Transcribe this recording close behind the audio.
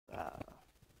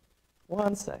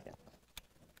1 second.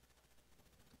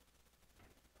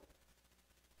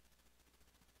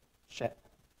 Shit.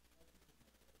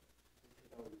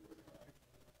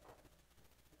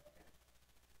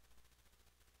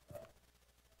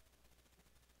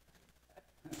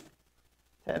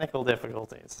 Technical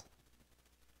difficulties.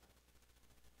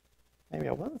 Maybe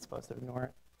I wasn't supposed to ignore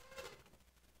it.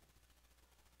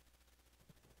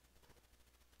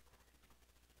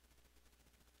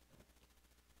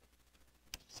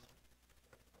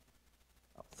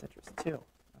 Oh, citrus 2.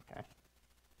 Okay.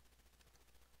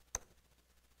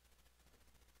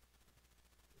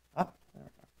 Oh, there we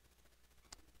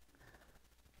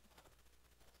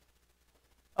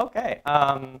go. Okay.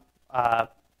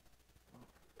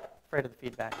 Afraid of the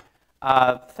feedback.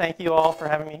 Thank you all for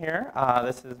having me here.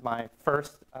 This is my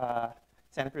first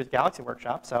Santa Cruz Galaxy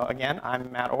Workshop. So again,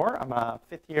 I'm Matt Orr. I'm a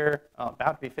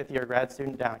about to be fifth year grad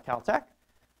student down at Caltech,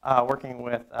 working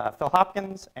with Phil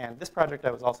Hopkins. And this project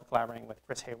I was also collaborating with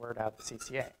Chris Hayward out of the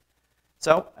CCA.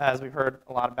 So as we've heard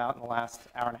a lot about in the last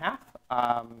hour and a half,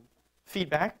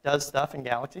 feedback does stuff in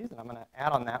galaxies, and I'm going to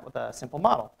add on that with a simple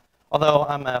model. Although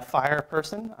I'm a fire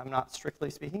person, I'm not strictly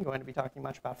speaking going to be talking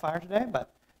much about fire today, but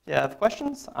if you have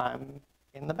questions, I'm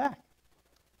in the back.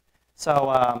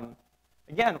 So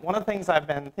again, one of the things I've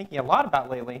been thinking a lot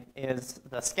about lately is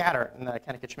the scatter in the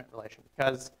Kennecott-Schmidt relation.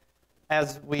 Because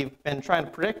as we've been trying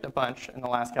to predict a bunch in the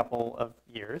last couple of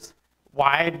years,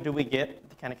 why do we get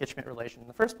the Kennecott-Schmidt relation in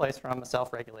the first place from a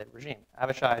self-regulated regime?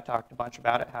 Avishai talked a bunch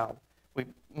about it, how we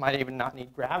might even not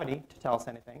need gravity to tell us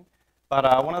anything. But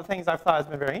one of the things I've thought has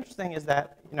been very interesting is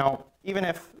that, even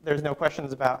if there's no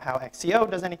questions about how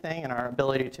XCO does anything and our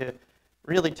ability to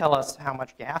really tell us how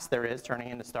much gas there is turning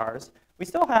into stars, we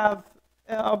still have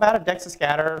about a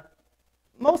dexascatter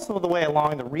most of the way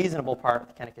along the reasonable part of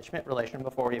the Kennecott-Schmidt relation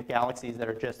before we have galaxies that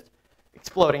are just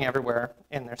exploding everywhere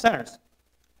in their centers.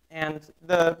 And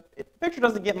the picture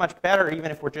doesn't get much better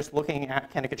even if we're just looking at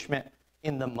Kennecott-Schmidt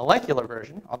in the molecular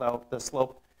version, although the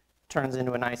slope turns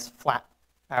into a nice flat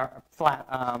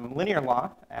linear law,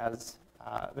 as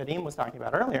Vadim was talking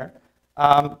about earlier.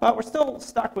 But we're still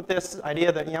stuck with this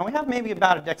idea that we have maybe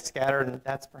about a dexascatter, and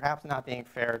that's perhaps not being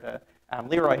fair to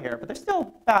Leroy here, but there's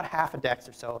still about half a dex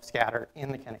or so of scatter in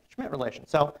the Kennecott-Schmidt relation.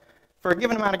 So for a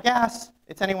given amount of gas,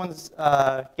 it's anyone's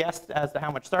guess as to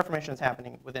how much star formation is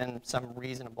happening within some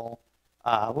reasonable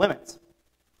limits.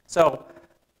 So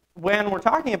when we're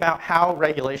talking about how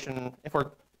regulation, if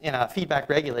we're in a feedback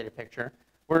regulated picture,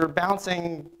 we're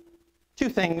balancing two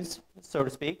things, so to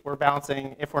speak. We're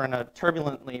balancing, if we're in a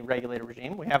turbulently regulated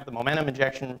regime, we have the momentum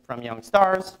injection from young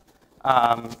stars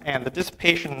and the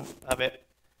dissipation of it.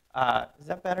 Is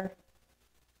that better?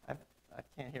 I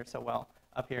can't hear so well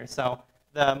up here. So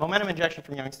the momentum injection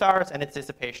from young stars and its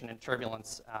dissipation in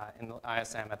turbulence in the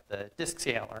ISM at the disk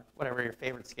scale, or whatever your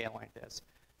favorite scale length is.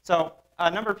 So a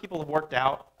number of people have worked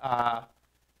out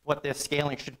what this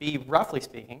scaling should be, roughly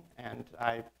speaking, and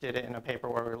I did it in a paper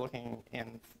where we were looking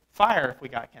in fire if we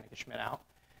got Kennecott-Schmidt out.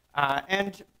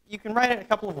 And you can write it a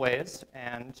couple of ways,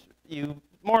 and you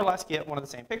more or less get one of the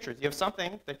same pictures. You have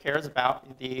something that cares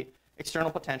about the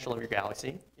external potential of your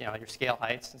galaxy, your scale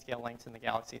heights and scale lengths in the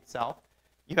galaxy itself.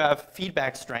 You have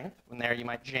feedback strength. When there, you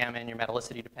might jam in your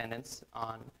metallicity dependence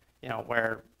on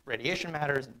where radiation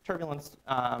matters and turbulence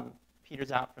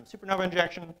peters out from supernova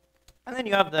injection. And then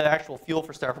you have the actual fuel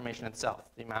for star formation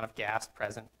itself, the amount of gas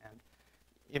present, and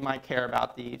you might care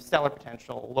about the stellar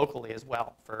potential locally as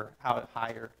well for how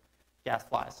high your gas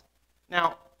flies.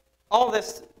 Now, all of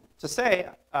this to say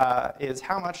is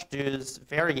how much does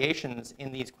variations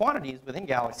in these quantities within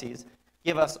galaxies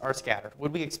give us our scatter?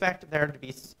 Would we expect there to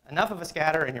be enough of a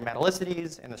scatter in your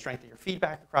metallicities and the strength of your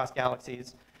feedback across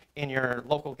galaxies in your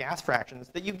local gas fractions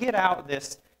that you get out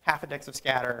this half a dex of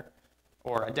scatter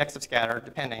or a dex of scatter,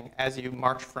 depending, as you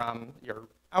march from your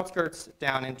outskirts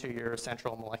down into your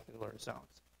central molecular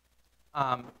zones.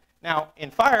 Now, in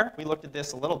fire, we looked at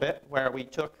this a little bit, where we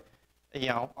took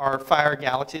our fire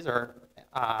galaxies, or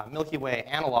Milky Way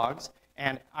analogs,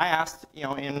 and I asked,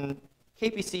 in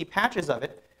KPC patches of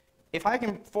it, if I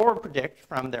can forward predict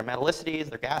from their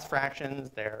metallicities, their gas fractions,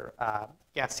 their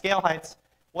gas scale heights,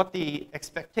 what the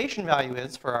expectation value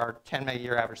is for our 10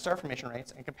 megayear average star formation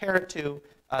rates, and compare it to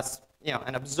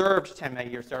an observed 10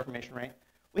 megayear star formation rate,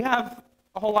 we have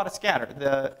a whole lot of scatter.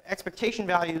 The expectation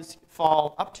values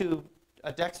fall up to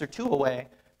a dex or two away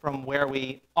from where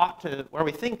we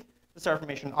think the star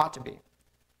formation ought to be.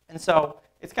 And so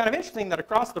it's kind of interesting that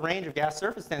across the range of gas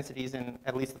surface densities in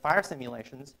at least the fire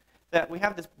simulations, that we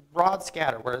have this broad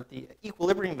scatter where the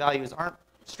equilibrium values aren't,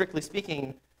 strictly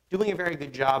speaking, doing a very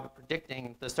good job of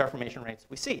predicting the star formation rates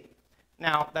we see.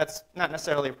 Now, that's not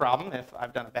necessarily a problem if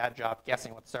I've done a bad job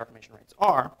guessing what the star formation rates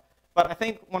are, but I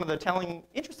think one of the telling,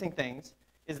 interesting things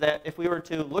is that if we were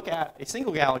to look at a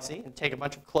single galaxy and take a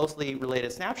bunch of closely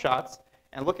related snapshots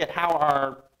and look at how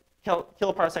our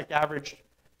kiloparsec average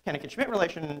Koenig-Schmidt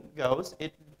relation goes,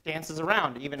 it dances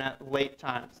around even at late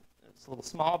times. It's a little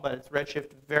small, but its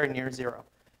redshift very near 0.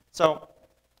 So,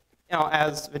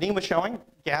 as Vadim was showing,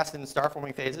 gas in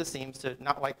star-forming phases seems to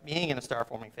not like being in a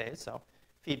star-forming phase, so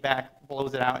feedback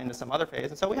blows it out into some other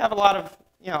phase. And so we have a lot of,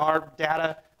 our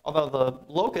data, although the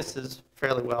locus is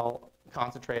fairly well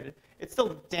concentrated, it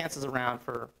still dances around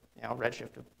for,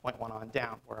 redshift of 0.1 on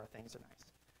down, where things are nice.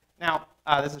 Now,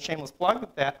 this is a shameless plug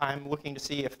that I'm looking to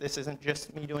see if this isn't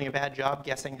just me doing a bad job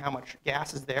guessing how much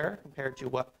gas is there compared to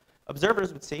what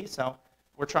observers would see. So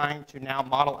we're trying to now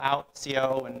model out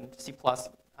CO and C+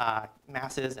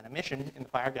 masses and emission in the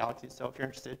fire galaxies. So if you're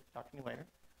interested, talk to me later.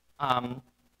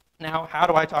 Now, how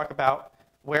do I talk about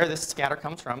where this scatter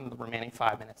comes from in the remaining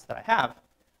 5 minutes that I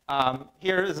have?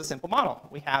 Here is a simple model.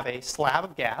 We have a slab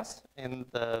of gas in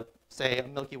the, say, a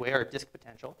Milky Way or a disk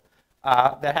potential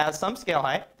that has some scale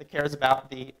height that cares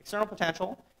about the external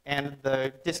potential and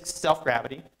the disk's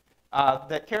self-gravity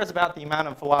that cares about the amount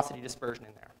of velocity dispersion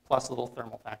in there, plus a little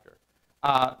thermal factor.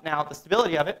 Now, the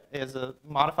stability of it is a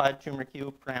modified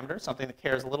Tumor-Q parameter, something that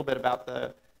cares a little bit about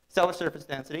the stellar surface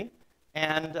density.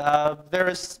 And there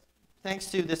is,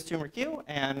 thanks to this Tumor-Q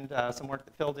and some work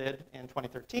that Phil did in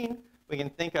 2013, we can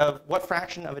think of what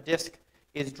fraction of a disk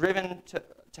is driven to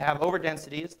have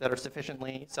overdensities that are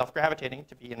sufficiently self-gravitating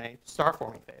to be in a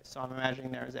star-forming phase. So I'm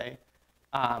imagining there's a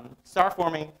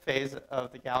star-forming phase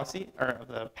of the galaxy, or of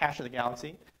the patch of the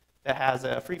galaxy, that has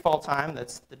a free fall time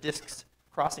that's the disk's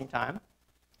crossing time,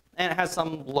 and it has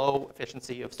some low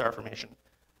efficiency of star formation.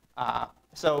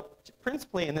 So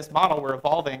principally in this model, we're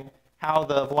evolving how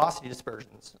the velocity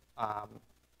dispersions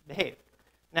behave.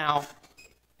 Now,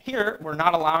 here, we're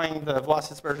not allowing the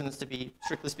velocity dispersions to be,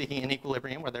 strictly speaking, in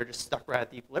equilibrium, where they're just stuck right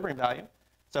at the equilibrium value.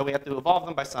 So we have to evolve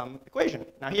them by some equation.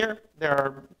 Now here, there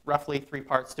are roughly 3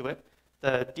 parts to it,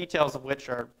 the details of which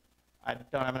are, I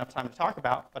don't have enough time to talk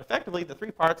about, but effectively the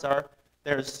 3 parts are,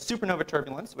 there's supernova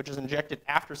turbulence, which is injected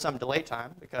after some delay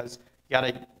time, because you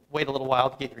gotta wait a little while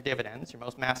to get your dividends. Your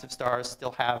most massive stars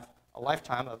still have a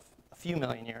lifetime of a few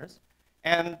million years.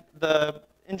 And the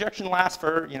injection lasts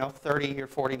for 30 or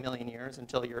 40 million years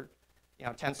until your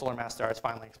 10 solar mass stars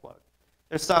finally explode.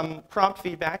 There's some prompt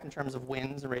feedback in terms of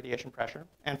winds and radiation pressure.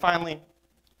 And finally,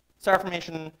 star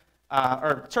formation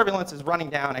or turbulence is running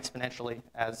down exponentially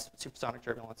as supersonic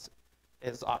turbulence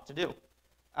is ought to do.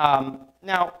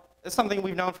 Now, something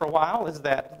we've known for a while is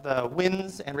that the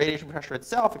winds and radiation pressure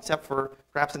itself, except for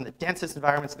perhaps in the densest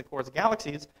environments in the cores of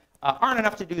galaxies, aren't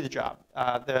enough to do the job.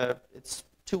 It's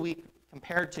too weak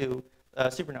compared to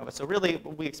supernova. So really,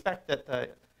 we expect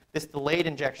that this delayed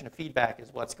injection of feedback is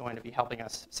what's going to be helping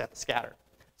us set the scatter.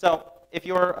 So if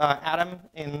you're an atom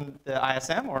in the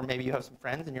ISM, or maybe you have some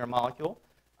friends and you're a molecule,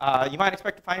 you might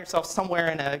expect to find yourself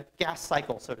somewhere in a gas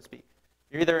cycle, so to speak.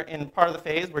 You're either in part of the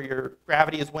phase where your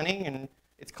gravity is winning and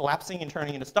it's collapsing and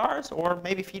turning into stars, or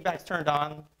maybe feedback's turned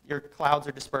on, your clouds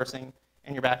are dispersing,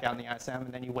 and you're back out in the ISM,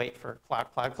 and then you wait for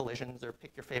cloud-cloud collisions or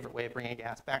pick your favorite way of bringing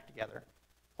gas back together,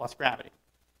 plus gravity.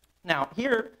 Now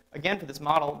here, again, for this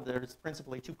model, there's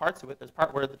principally 2 parts to it. There's a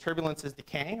part where the turbulence is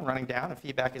decaying and running down, and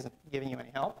feedback isn't giving you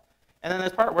any help. And then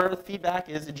there's a part where the feedback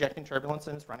is injecting turbulence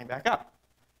and it's running back up.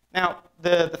 Now,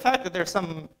 the fact that there's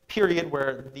some period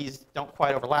where these don't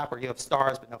quite overlap, where you have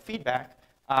stars but no feedback,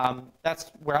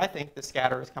 that's where I think the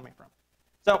scatter is coming from.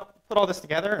 So put all this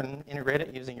together and integrate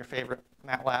it using your favorite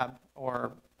MATLAB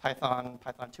or Python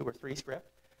 2 or 3 script.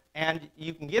 And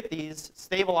you can get these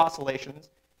stable oscillations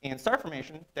in star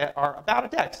formation that are about a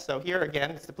dex. So here,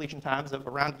 again, it's depletion times of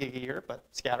around giga-year, but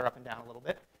scatter up and down a little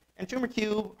bit. And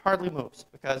Tumor-Q hardly moves,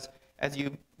 because as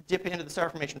you dip into the star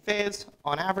formation phase,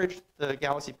 on average, the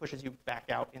galaxy pushes you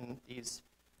back out in these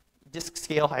disk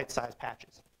scale height size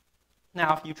patches.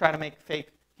 Now, if you try to make fake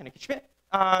Koenig-Schmidt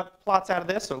plots out of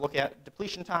this, or look at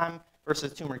depletion time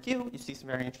versus Tumor-Q, you see some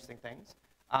very interesting things.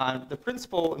 The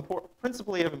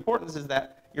principally of importance is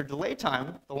that your delay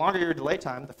time, the longer your delay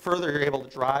time, the further you're able to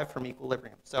drive from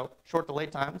equilibrium. So short delay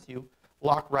times, you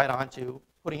lock right onto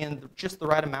putting in just the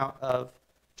right amount of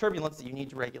turbulence that you need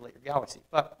to regulate your galaxy.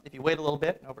 But if you wait a little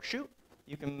bit and overshoot,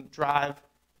 you can drive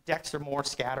dex or more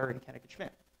scatter in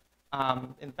Koenig-Schmidt.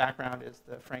 In the background is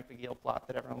the Frank McGill plot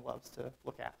that everyone loves to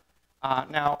look at.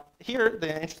 Now, here,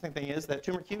 the interesting thing is that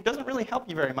Tumor-Q doesn't really help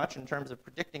you very much in terms of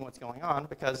predicting what's going on,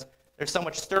 because there's so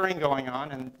much stirring going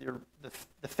on, and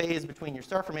the phase between your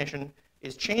star formation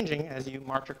is changing as you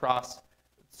march across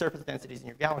surface densities in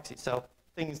your galaxy. So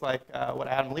things like what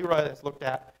Adam Leroy has looked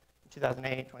at in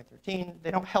 2008, 2013,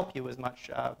 they don't help you as much.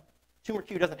 Tumor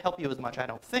Q doesn't help you as much, I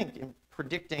don't think, in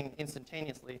predicting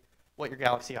instantaneously what your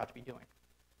galaxy ought to be doing.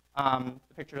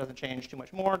 The picture doesn't change too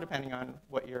much more depending on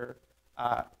what your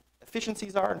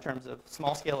efficiencies are in terms of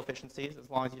small-scale efficiencies, as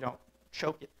long as you don't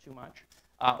choke it too much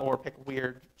or pick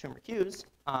weird tumor Qs.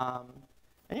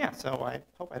 And yeah, so I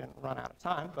hope I didn't run out of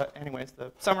time. But anyways,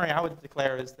 the summary I would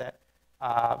declare is that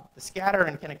the scatter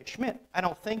in Koenig-Schmidt, I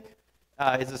don't think,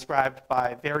 is described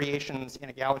by variations in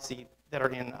a galaxy that are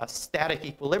in a static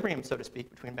equilibrium, so to speak,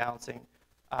 between balancing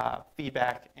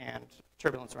feedback and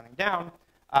turbulence running down.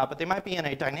 But they might be in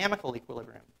a dynamical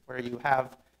equilibrium, where you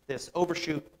have this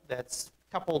overshoot that's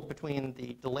coupled between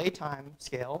the delay time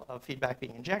scale of feedback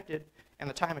being injected and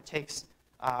the time it takes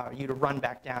you to run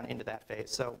back down into that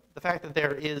phase. So the fact that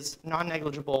there is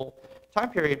non-negligible time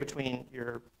period between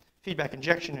your feedback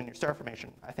injection and your star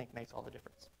formation, I think makes all the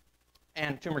difference.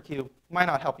 And tumor Q might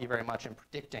not help you very much in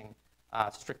predicting,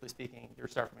 strictly speaking, your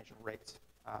star formation rates.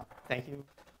 Thank you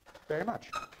very much.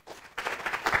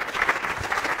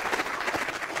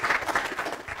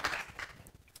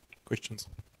 Questions?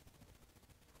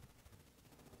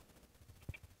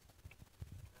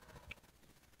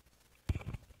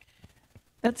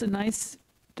 That's a nice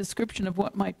description of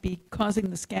what might be causing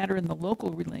the scatter in the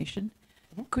local relation.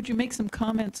 Mm-hmm. Could you make some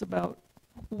comments about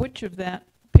which of that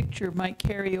picture might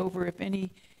carry over, if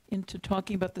any, into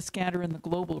talking about the scatter in the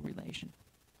global relation?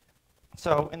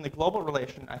 So in the global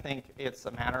relation, I think it's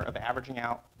a matter of averaging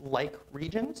out like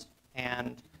regions,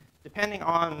 and depending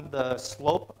on the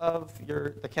slope of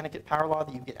the Koenig power law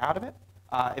that you get out of it,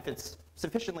 if it's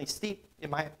sufficiently steep,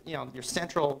 it might, the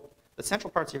central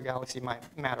parts of your galaxy might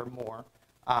matter more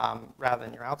rather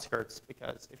than your outskirts,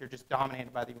 because if you're just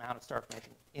dominated by the amount of star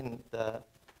formation in the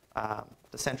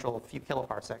central few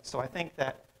kiloparsecs. So I think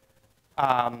that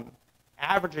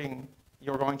averaging,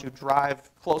 you're going to drive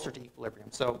closer to equilibrium.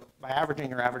 So by averaging,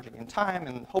 you're averaging in time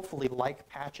and hopefully like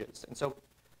patches. And so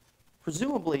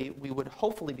presumably, we would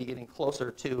hopefully be getting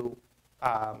closer to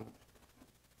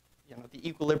the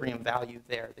equilibrium value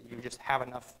there, that you just have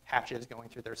enough patches going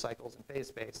through their cycles in phase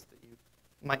space that you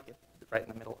might get right in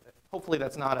the middle of it. Hopefully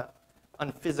that's not an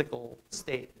unphysical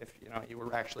state if you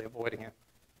were actually avoiding it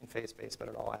in phase space, but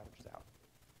it all averages out.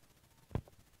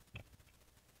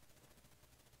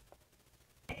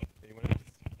 Anyone else?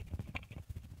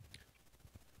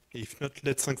 If not,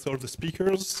 let's thank all the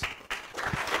speakers.